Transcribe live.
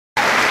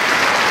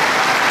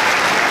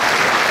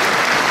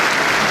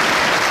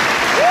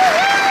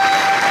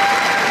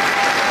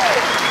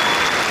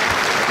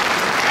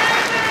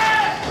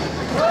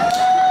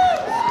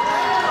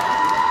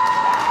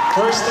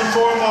First and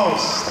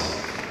foremost,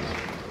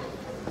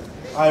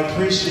 I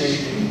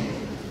appreciate you.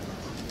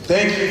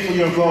 Thank you for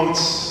your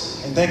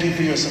votes, and thank you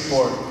for your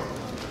support.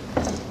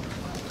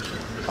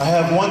 I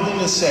have one thing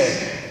to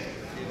say.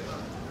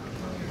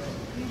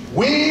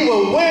 We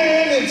will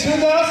win in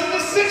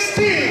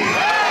 2016!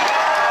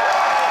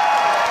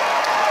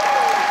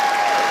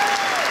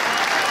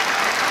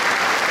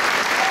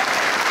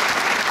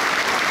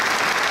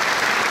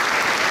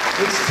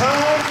 It's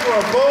time for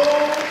a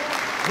bold,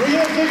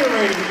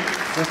 reinvigorated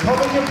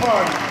Republican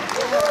Party,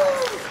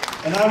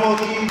 and I will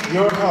need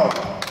your help.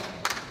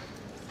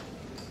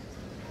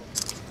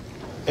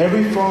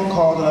 Every phone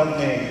call that I've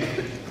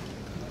made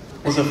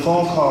was a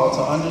phone call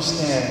to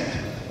understand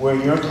where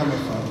you're coming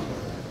from.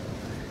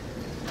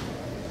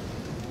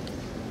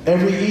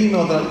 Every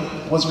email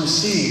that was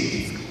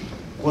received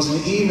was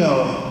an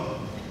email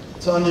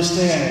to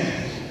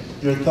understand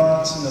your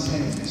thoughts and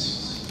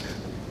opinions.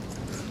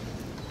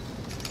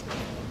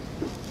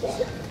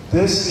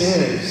 This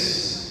is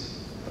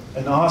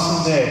an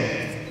awesome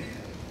day.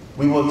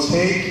 We will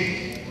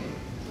take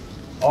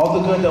all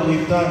the good that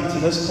we've done to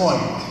this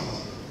point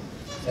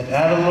and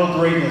add a little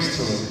greatness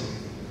to it.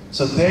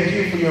 So thank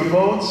you for your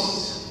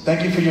votes,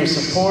 thank you for your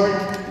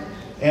support,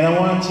 and I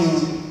want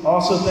to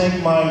also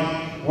thank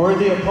my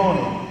worthy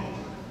opponent,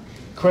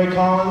 Craig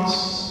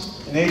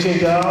Collins and AJ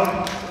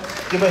Dowd.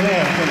 Give a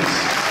hand,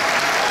 please.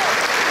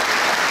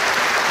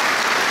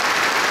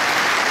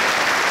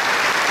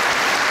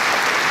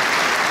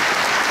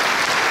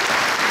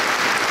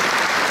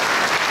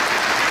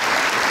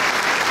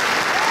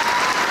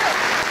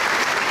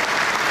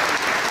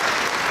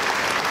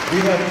 We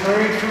have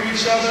prayed for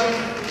each other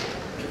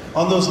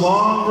on those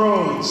long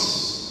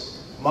roads,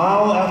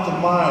 mile after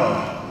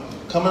mile,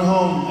 coming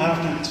home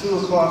after 2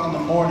 o'clock in the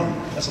morning.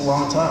 That's a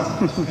long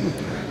time.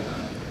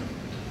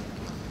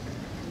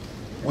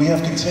 We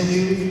have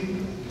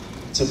continued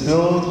to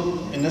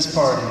build in this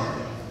party.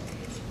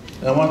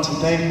 And I want to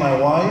thank my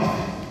wife,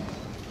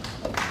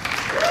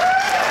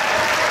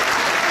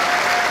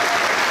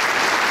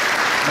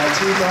 my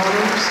 2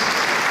 daughters,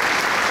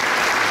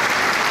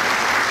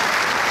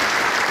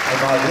 and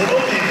my little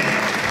man.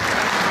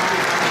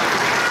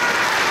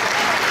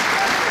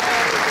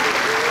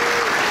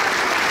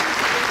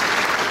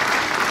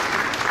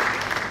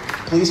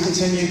 Please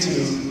continue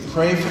to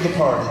pray for the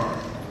party.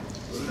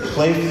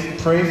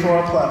 Pray for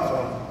our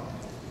platform.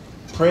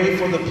 Pray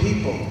for the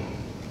people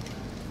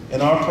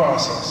in our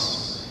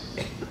process.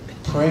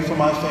 Pray for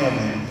my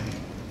family,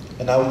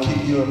 and I will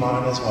keep you in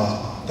mind as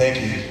well.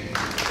 Thank you.